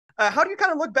how do you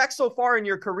kind of look back so far in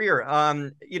your career,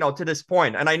 to this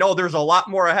point? And I know there's a lot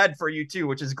more ahead for you too,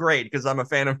 which is great because I'm a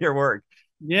fan of your work.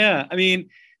 Yeah, I mean,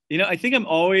 I think I'm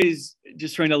always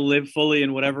just trying to live fully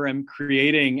in whatever I'm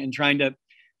creating and trying to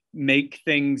make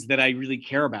things that I really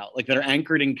care about, like that are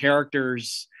anchored in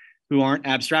characters who aren't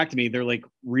abstract to me. They're like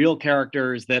real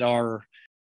characters that are.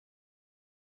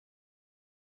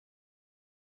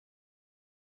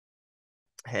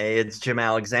 Hey, it's Jim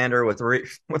Alexander with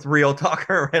with Real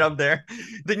Talker right up there.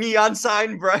 The neon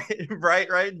sign, bright, bright,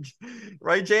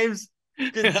 right, James.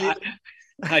 Didn't see I, it.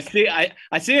 I see.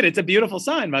 I see it. It's a beautiful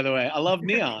sign, by the way. I love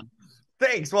neon.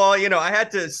 Thanks. Well, I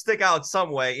had to stick out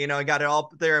some way. I got it all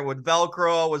up there with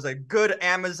Velcro. It was a good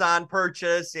Amazon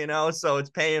purchase. So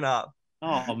it's paying off.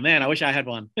 Oh man, I wish I had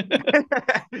one.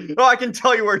 Well, I can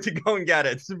tell you where to go and get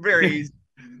it. It's very easy.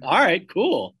 All right,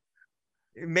 cool.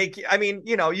 I mean,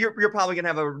 you're probably gonna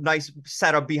have a nice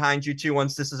setup behind you too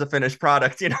once this is a finished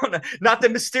product. Not the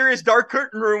mysterious dark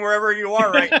curtain room wherever you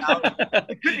are right now.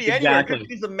 It could be anywhere. It could Exactly.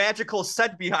 be the magical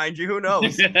set behind you. Who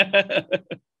knows?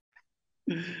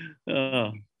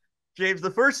 Oh, James,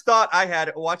 the first thought I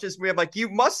had watch this movie, I'm like, you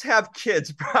must have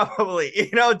kids, probably,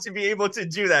 to be able to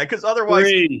do that. Because otherwise,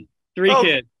 three oh,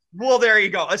 kids. well, there you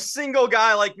go. A single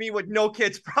guy like me with no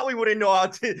kids probably wouldn't know how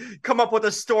to come up with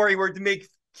a story where to make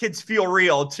kids feel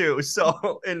real too.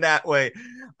 So in that way,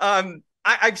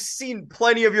 I've seen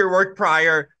plenty of your work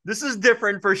prior. This is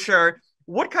different for sure.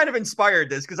 What kind of inspired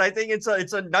this? Because I think it's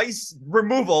a nice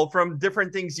removal from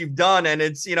different things you've done, and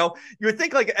it's you would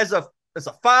think like as a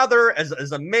father, as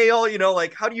a male,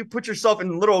 like how do you put yourself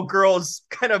in little girls'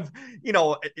 kind of you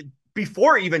know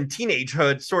before even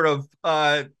teenagehood sort of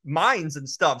minds and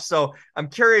stuff. So I'm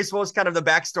curious, what was kind of the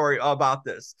backstory about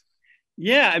this?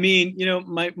 Yeah, I mean,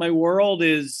 my world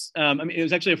is. I mean, it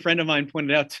was actually a friend of mine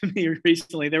pointed out to me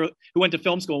recently. Who went to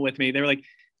film school with me. They were like,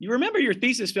 "You remember your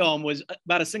thesis film was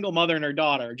about a single mother and her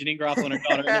daughter, Janine Garofalo and her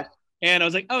daughter." And I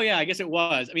was like, "Oh yeah, I guess it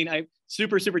was." I mean, I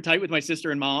super super tight with my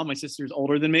sister and mom. My sister's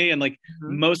older than me, and like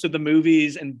Mm-hmm. most of the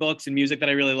movies and books and music that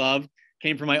I really love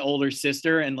came from my older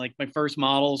sister. And like my first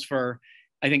models for,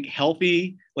 I think,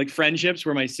 healthy like friendships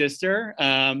were my sister.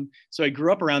 So I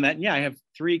grew up around that. And yeah, I have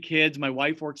three kids. My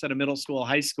wife works at a middle school,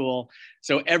 high school.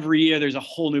 So every year there's a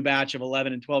whole new batch of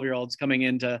 11 and 12-year-olds coming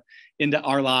into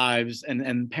our lives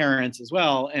and parents as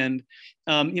well. And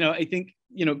I think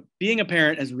being a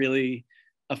parent has really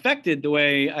affected the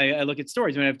way I look at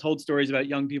stories. I mean, I've told stories about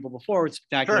young people before with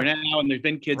Spectacular Sure. Now, and there's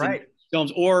been kids in Right.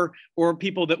 films or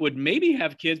people that would maybe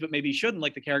have kids but maybe shouldn't,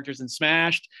 like the characters in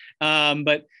Smashed.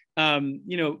 But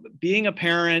being a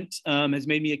parent has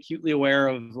made me acutely aware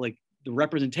of like the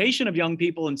representation of young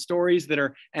people and stories that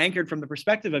are anchored from the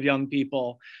perspective of young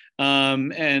people,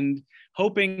 and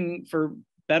hoping for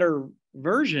better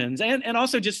versions, and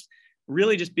also just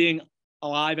really just being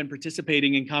alive and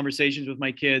participating in conversations with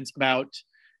my kids about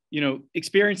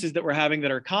experiences that we're having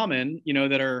that are common,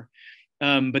 that are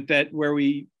but that where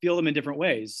we feel them in different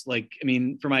ways. Like, I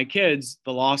mean, for my kids,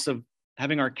 the loss of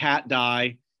having our cat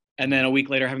die and then a week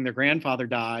later having their grandfather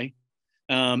die,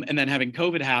 and then having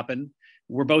COVID happen.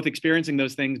 We're both experiencing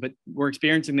those things, but we're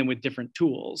experiencing them with different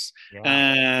tools.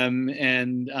 Yeah.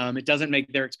 It doesn't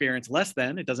make their experience less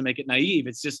than. It doesn't make it naive.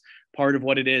 It's just part of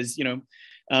what it is, to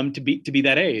be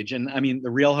that age. And I mean,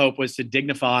 the real hope was to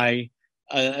dignify,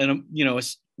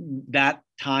 that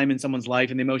time in someone's life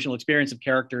and the emotional experience of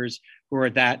characters who are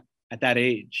at that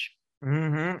age.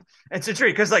 Mm-hmm. It's a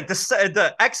treat because like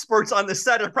the experts on the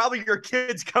set are probably your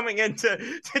kids coming in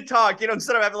to talk.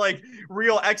 Instead of having like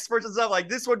real experts and stuff, like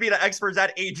this would be the experts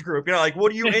that age group. Like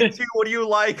what are you into? What do you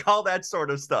like? All that sort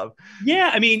of stuff.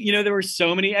 Yeah, I mean, there were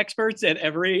so many experts at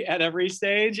every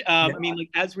stage. Yeah. I mean, like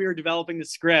as we were developing the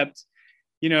script,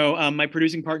 my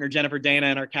producing partner Jennifer Dana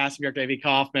and our casting director Avi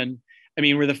Kaufman, I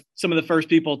mean, we're some of the first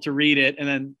people to read it, and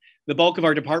then the bulk of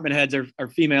our department heads are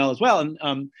female as well,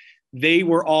 and they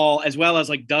were all, as well as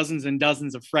like dozens and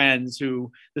dozens of friends who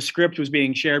the script was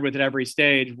being shared with at every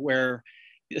stage, where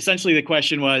essentially the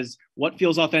question was, what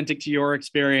feels authentic to your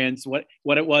experience, what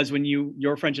it was when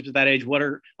your friendships at that age, what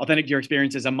are authentic to your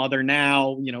experience as a mother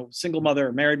now, single mother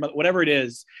or married mother, whatever it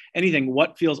is, anything,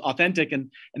 what feels authentic. And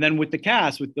then with the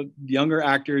cast, with the younger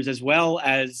actors as well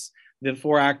as the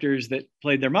four actors that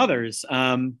played their mothers,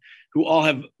 who all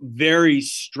have very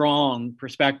strong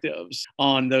perspectives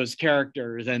on those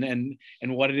characters and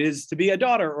what it is to be a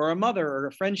daughter or a mother or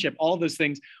a friendship, all of those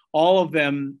things, all of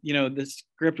them. The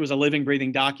script was a living,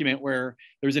 breathing document where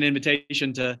there was an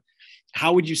invitation to,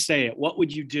 how would you say it? What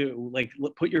would you do? Like,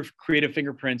 put your creative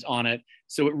fingerprints on it.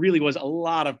 So it really was a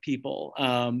lot of people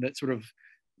that sort of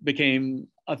became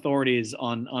authorities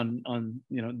on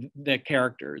the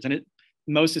characters, and it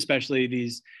most especially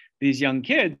these these young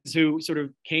kids who sort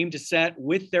of came to set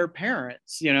with their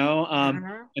parents,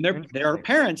 and their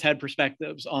parents had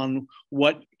perspectives on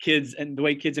what kids and the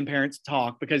way kids and parents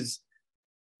talk, because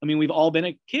I mean, we've all been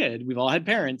a kid. We've all had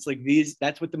parents like these.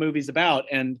 That's what the movie's about.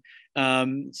 And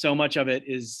so much of it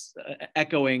is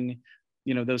echoing,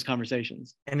 those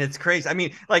conversations. And it's crazy. I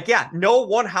mean, like, yeah, no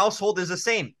one household is the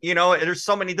same. There's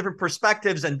so many different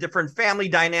perspectives and different family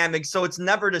dynamics. So it's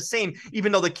never the same,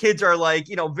 even though the kids are like,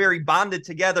 very bonded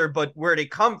together, but where they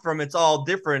come from, it's all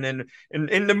different. And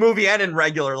in the movie and in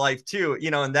regular life too,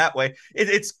 in that way.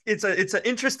 It's an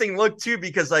interesting look too,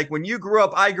 because like when you grew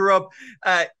up, I grew up,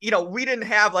 we didn't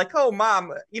have like, oh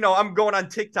mom, I'm going on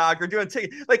TikTok or doing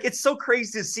TikTok. Like, it's so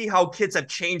crazy to see how kids have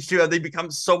changed too. How they become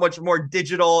so much more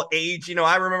digital age.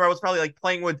 I remember I was probably like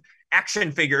playing with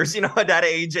action figures, at that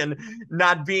age, and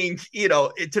not being,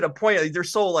 to the point like, they're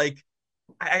so like,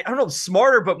 I don't know,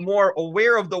 smarter, but more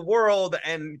aware of the world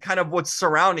and kind of what's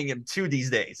surrounding him too these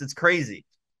days. It's crazy.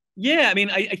 Yeah. I mean,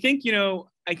 I think,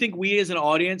 I think we as an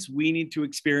audience, we need to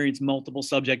experience multiple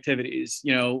subjectivities,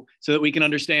 so that we can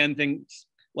understand things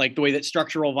like the way that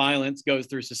structural violence goes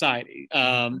through society,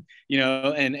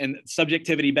 and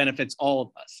subjectivity benefits all of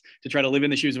us to try to live in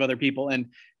the shoes of other people. And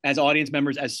as audience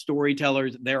members, as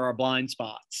storytellers, there are blind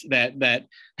spots that that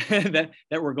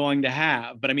we're going to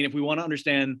have. But I mean, if we want to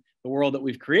understand the world that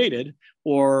we've created,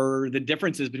 or the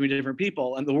differences between different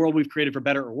people and the world we've created for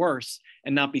better or worse,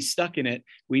 and not be stuck in it,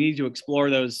 we need to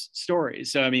explore those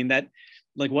stories. So I mean, that,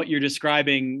 like what you're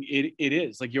describing, it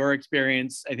is like your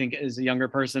experience, I think, as a younger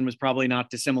person was probably not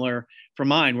dissimilar from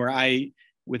mine, where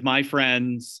with my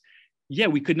friends, yeah,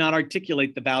 we could not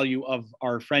articulate the value of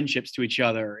our friendships to each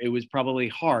other. It was probably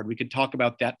hard. We could talk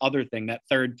about that other thing, that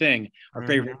third thing, our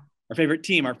favorite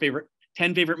team, our favorite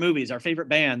 10 favorite movies, our favorite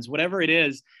bands, whatever it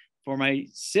is. For my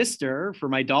sister, for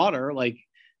my daughter, like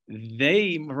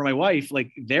for my wife,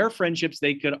 like their friendships,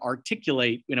 they could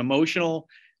articulate in emotional,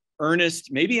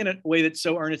 earnest, maybe in a way that's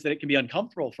so earnest that it can be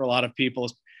uncomfortable for a lot of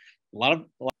people, a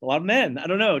lot of men, I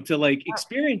don't know, to like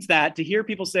experience that, to hear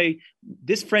people say,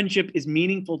 this friendship is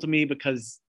meaningful to me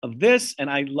because of this,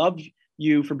 and I love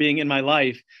you for being in my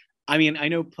life. I mean, I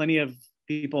know plenty of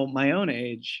people my own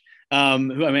age, who,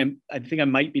 I mean, I think I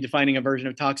might be defining a version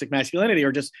of toxic masculinity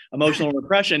or just emotional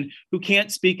repression, who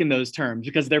can't speak in those terms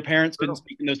because their parents couldn't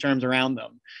speak in those terms around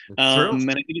them. And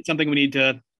I think it's something we need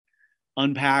to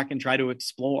unpack and try to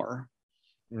explore.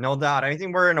 No doubt. I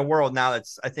think we're in a world now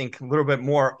that's, I think, a little bit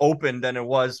more open than it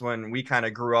was when we kind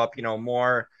of grew up,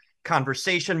 more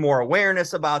conversation, more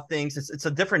awareness about things. It's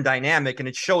a different dynamic, and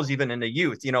it shows even in the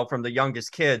youth, from the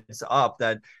youngest kids up,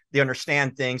 that they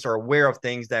understand things or aware of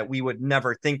things that we would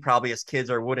never think probably as kids,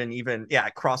 or wouldn't even,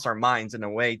 cross our minds in a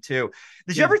way too.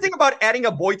 Did you ever think about adding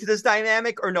a boy to this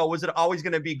dynamic, or no, was it always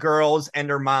going to be girls and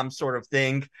their mom sort of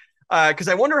thing? Because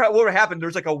I wonder what would happen.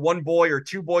 There's like a one boy or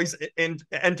two boys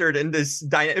entered in this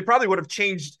it probably would have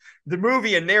changed the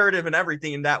movie and narrative and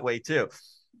everything in that way too.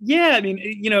 Yeah, I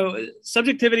mean,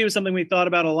 subjectivity was something we thought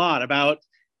about a lot, about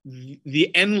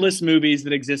the endless movies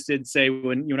that existed, say,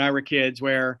 when you and I were kids,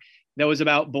 where that was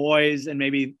about boys and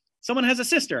maybe someone has a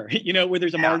sister, where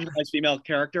there's a marginalized female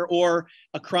character, or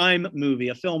a crime movie,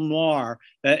 a film noir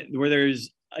where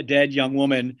there's a dead young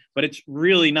woman, but it's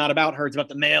really not about her. It's about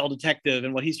the male detective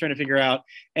and what he's trying to figure out.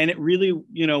 And it really,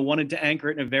 wanted to anchor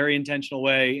it in a very intentional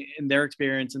way in their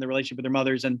experience and the relationship with their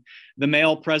mothers, and the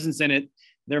male presence in it.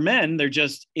 They're men, they're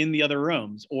just in the other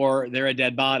rooms, or they're a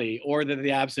dead body, or they're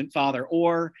the absent father,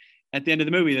 or at the end of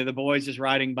the movie, they're the boys just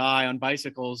riding by on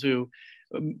bicycles who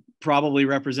probably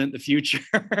represent the future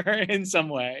in some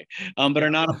way, but are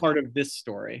not a part of this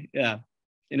story. Yeah,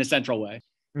 in a central way.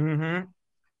 Mm-hmm.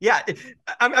 Yeah,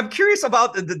 I'm curious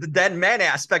about the dead man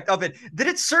aspect of it. Did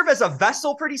it serve as a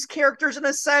vessel for these characters in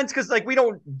a sense? Because like we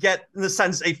don't get, in the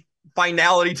sense, a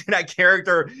finality to that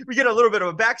character. We get a little bit of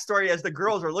a backstory as the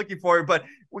girls are looking for it. But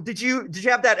did you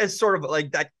have that as sort of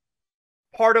like that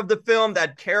part of the film,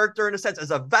 that character in a sense, as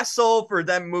a vessel for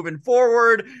them moving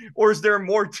forward, or is there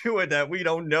more to it that we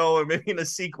don't know, or maybe in a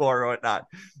sequel or whatnot?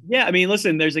 Yeah, I mean,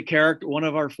 listen, there's a character. One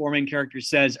of our four main characters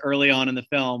says early on in the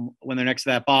film, when they're next to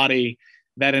that body,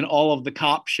 that in all of the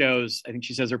cop shows, I think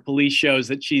she says, or police shows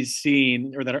that she's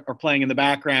seen or that are playing in the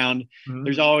background,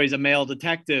 there's always a male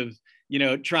detective,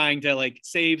 trying to like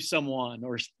save someone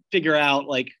or figure out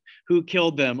like who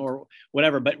killed them or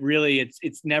whatever. But really,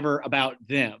 it's never about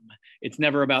them. It's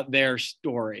never about their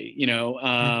story,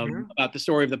 about the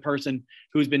story of the person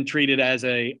who's been treated as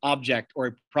a object or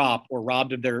a prop or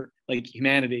robbed of their like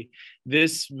humanity.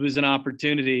 This was an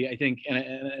opportunity, I think,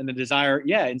 and a desire.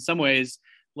 Yeah, in some ways,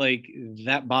 like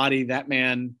that body, that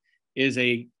man is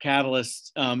a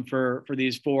catalyst for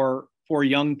these four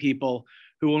young people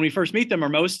who, when we first meet them, are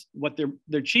most what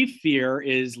their chief fear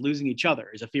is losing each other,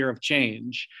 is a fear of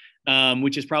change,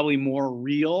 which is probably more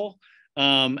real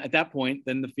at that point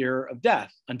than the fear of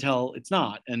death, until it's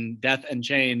not. And death and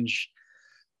change,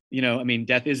 I mean,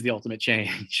 death is the ultimate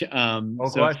change. No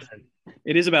So question.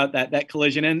 it is about that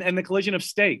collision, and the collision of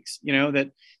stakes,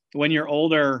 that when you're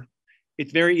older,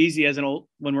 it's very easy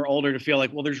when we're older to feel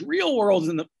like, well, there's real worlds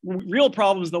and the real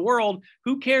problems in the world.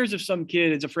 Who cares if some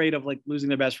kid is afraid of like losing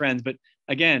their best friends? But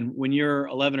again, when you're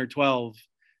 11 or 12,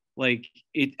 like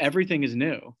everything is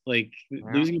new. Like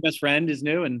losing your best friend is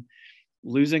new, and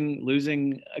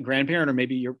losing a grandparent, or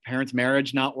maybe your parents'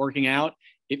 marriage not working out,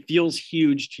 it feels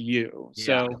huge to you. Yeah.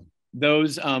 So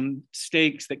those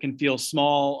stakes that can feel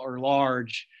small or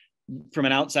large from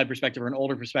an outside perspective or an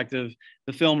older perspective,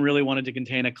 the film really wanted to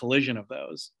contain a collision of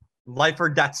those. Life or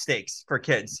death stakes for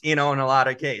kids, in a lot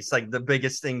of cases, like the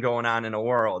biggest thing going on in the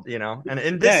world, and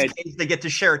in this case, they get to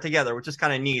share it together, which is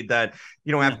kind of neat that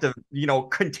you don't have to,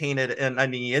 contain it on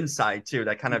the inside too.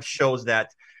 That kind of shows that,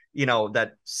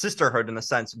 that sisterhood in the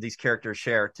sense of these characters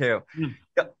share too.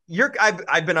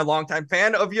 I've been a longtime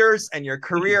fan of yours and your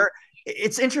career.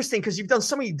 It's interesting because you've done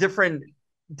so many different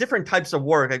types of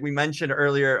work. Like we mentioned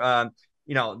earlier,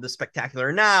 The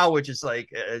Spectacular Now, which is like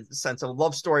a sense of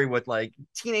love story with like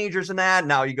teenagers and that.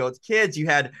 Now you go with kids. You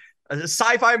had a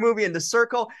sci-fi movie in The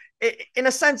Circle. In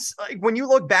a sense, like when you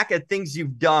look back at things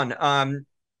you've done,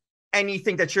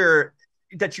 anything that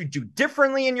you do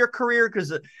differently in your career?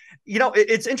 Because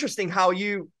it's interesting how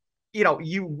you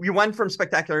went from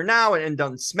Spectacular Now and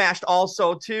done Smashed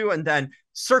also too, and then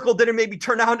Circle didn't maybe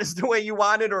turn out as the way you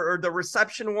wanted, or the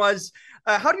reception was.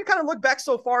 How do you kind of look back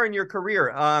so far in your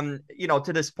career,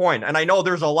 to this point? And I know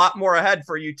there's a lot more ahead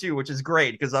for you too, which is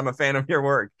great because I'm a fan of your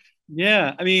work.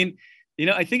 Yeah, I mean,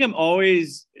 I think I'm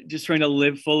always just trying to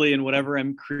live fully in whatever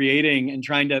I'm creating and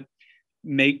trying to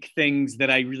make things that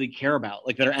I really care about,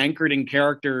 like that are anchored in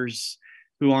characters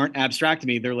who aren't abstract to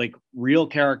me. They're like real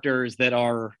characters that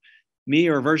are me,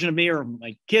 or a version of me, or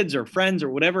my kids or friends or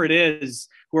whatever it is,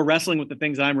 who are wrestling with the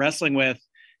things I'm wrestling with.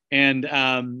 And,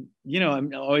 I'm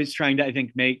always trying to, I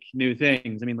think, make new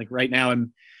things. I mean, like right now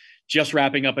I'm just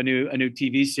wrapping up a new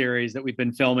TV series that we've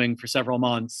been filming for several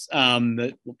months,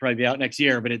 that will probably be out next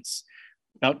year, but it's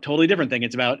about a totally different thing.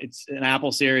 It's an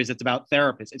Apple series. It's about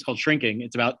therapists. It's called Shrinking.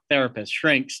 It's about therapists,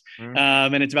 shrinks.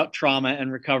 And it's about trauma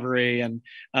and recovery, and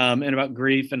about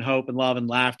grief and hope and love and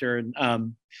laughter.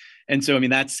 And so, I mean,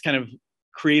 that's kind of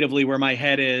creatively where my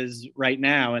head is right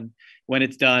now. And when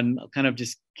it's done, I'll kind of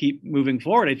just keep moving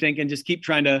forward, I think, and just keep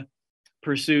trying to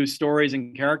pursue stories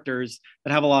and characters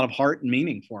that have a lot of heart and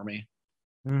meaning for me.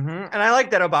 And I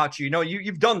like that about you.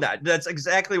 You've done that. That's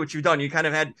exactly what you've done. You kind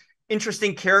of had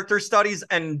interesting character studies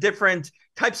and different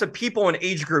types of people and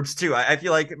age groups too. I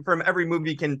feel like from every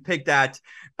movie you can pick that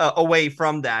away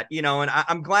from that, and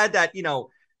I'm glad that,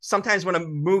 sometimes when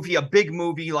a big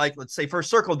movie, like let's say for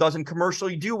Circle, doesn't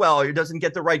commercially do well, or it doesn't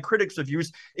get the right critics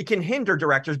reviews, it can hinder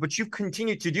directors, but you've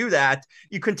continued to do that.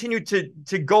 You continue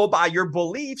to go by your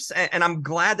beliefs. And I'm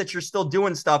glad that you're still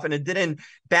doing stuff and it didn't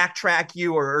backtrack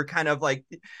you or kind of like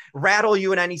rattle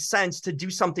you in any sense to do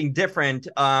something different.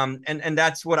 And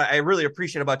that's what I really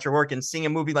appreciate about your work, and seeing a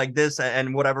movie like this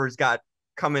and whatever's got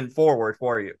coming forward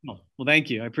for you. Oh, well, thank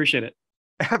you. I appreciate it.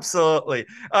 Absolutely.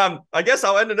 I guess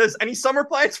I'll end with this. Any summer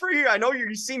plans for you? I know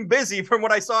you seem busy from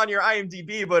what I saw on your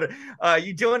IMDb, but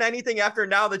you doing anything after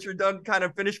now that you're done, kind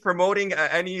of finished promoting?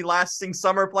 Any lasting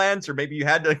summer plans, or maybe you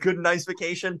had a good, nice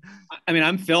vacation? I mean,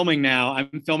 I'm filming now.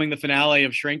 I'm filming the finale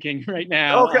of Shrinking right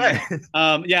now. Okay.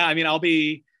 Yeah, I mean, I'll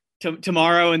be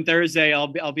tomorrow and Thursday.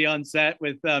 I'll be on set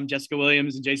with Jessica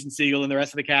Williams and Jason Segel and the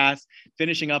rest of the cast,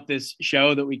 finishing up this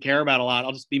show that we care about a lot.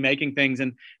 I'll just be making things,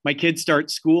 and my kids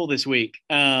start school this week.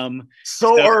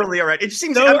 So early already. It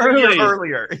seems so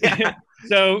earlier. Yeah.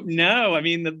 So no, I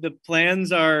mean the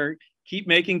plans are keep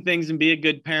making things and be a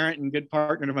good parent and good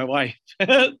partner to my wife.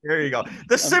 There you go.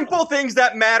 The simple things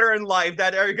that matter in life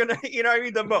that are gonna,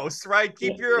 the most, right?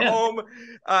 Keep your home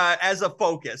as a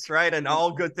focus, right? And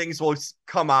all good things will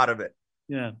come out of it.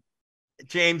 Yeah.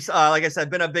 James, like I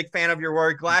said, been a big fan of your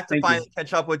work. Glad to finally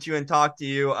catch up with you and talk to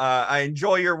you. I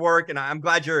enjoy your work, and I'm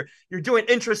glad you're doing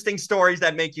interesting stories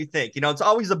that make you think. It's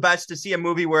always the best to see a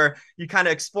movie where you kind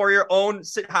of explore your own,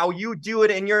 how you do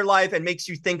it in your life, and makes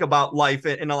you think about life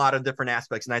in a lot of different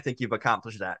aspects. And I think you've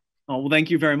accomplished that. Oh, well, thank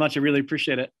you very much. I really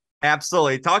appreciate it.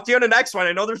 Absolutely. Talk to you on the next one.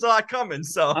 I know there's a lot coming,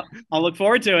 so I'll look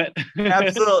forward to it.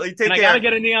 Absolutely. Take care. I gotta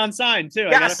get a neon sign too.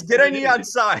 Yes, get a neon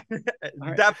sign.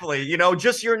 Right. Definitely.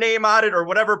 Just your name on it or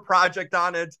whatever project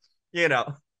on it.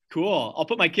 Cool. I'll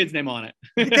put my kid's name on it.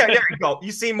 Yeah, there you go.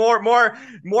 You see more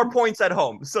points at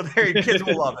home. So there, kids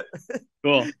will love it.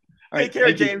 Cool. All Take right. care,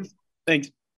 Thank you. James.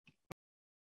 Thanks.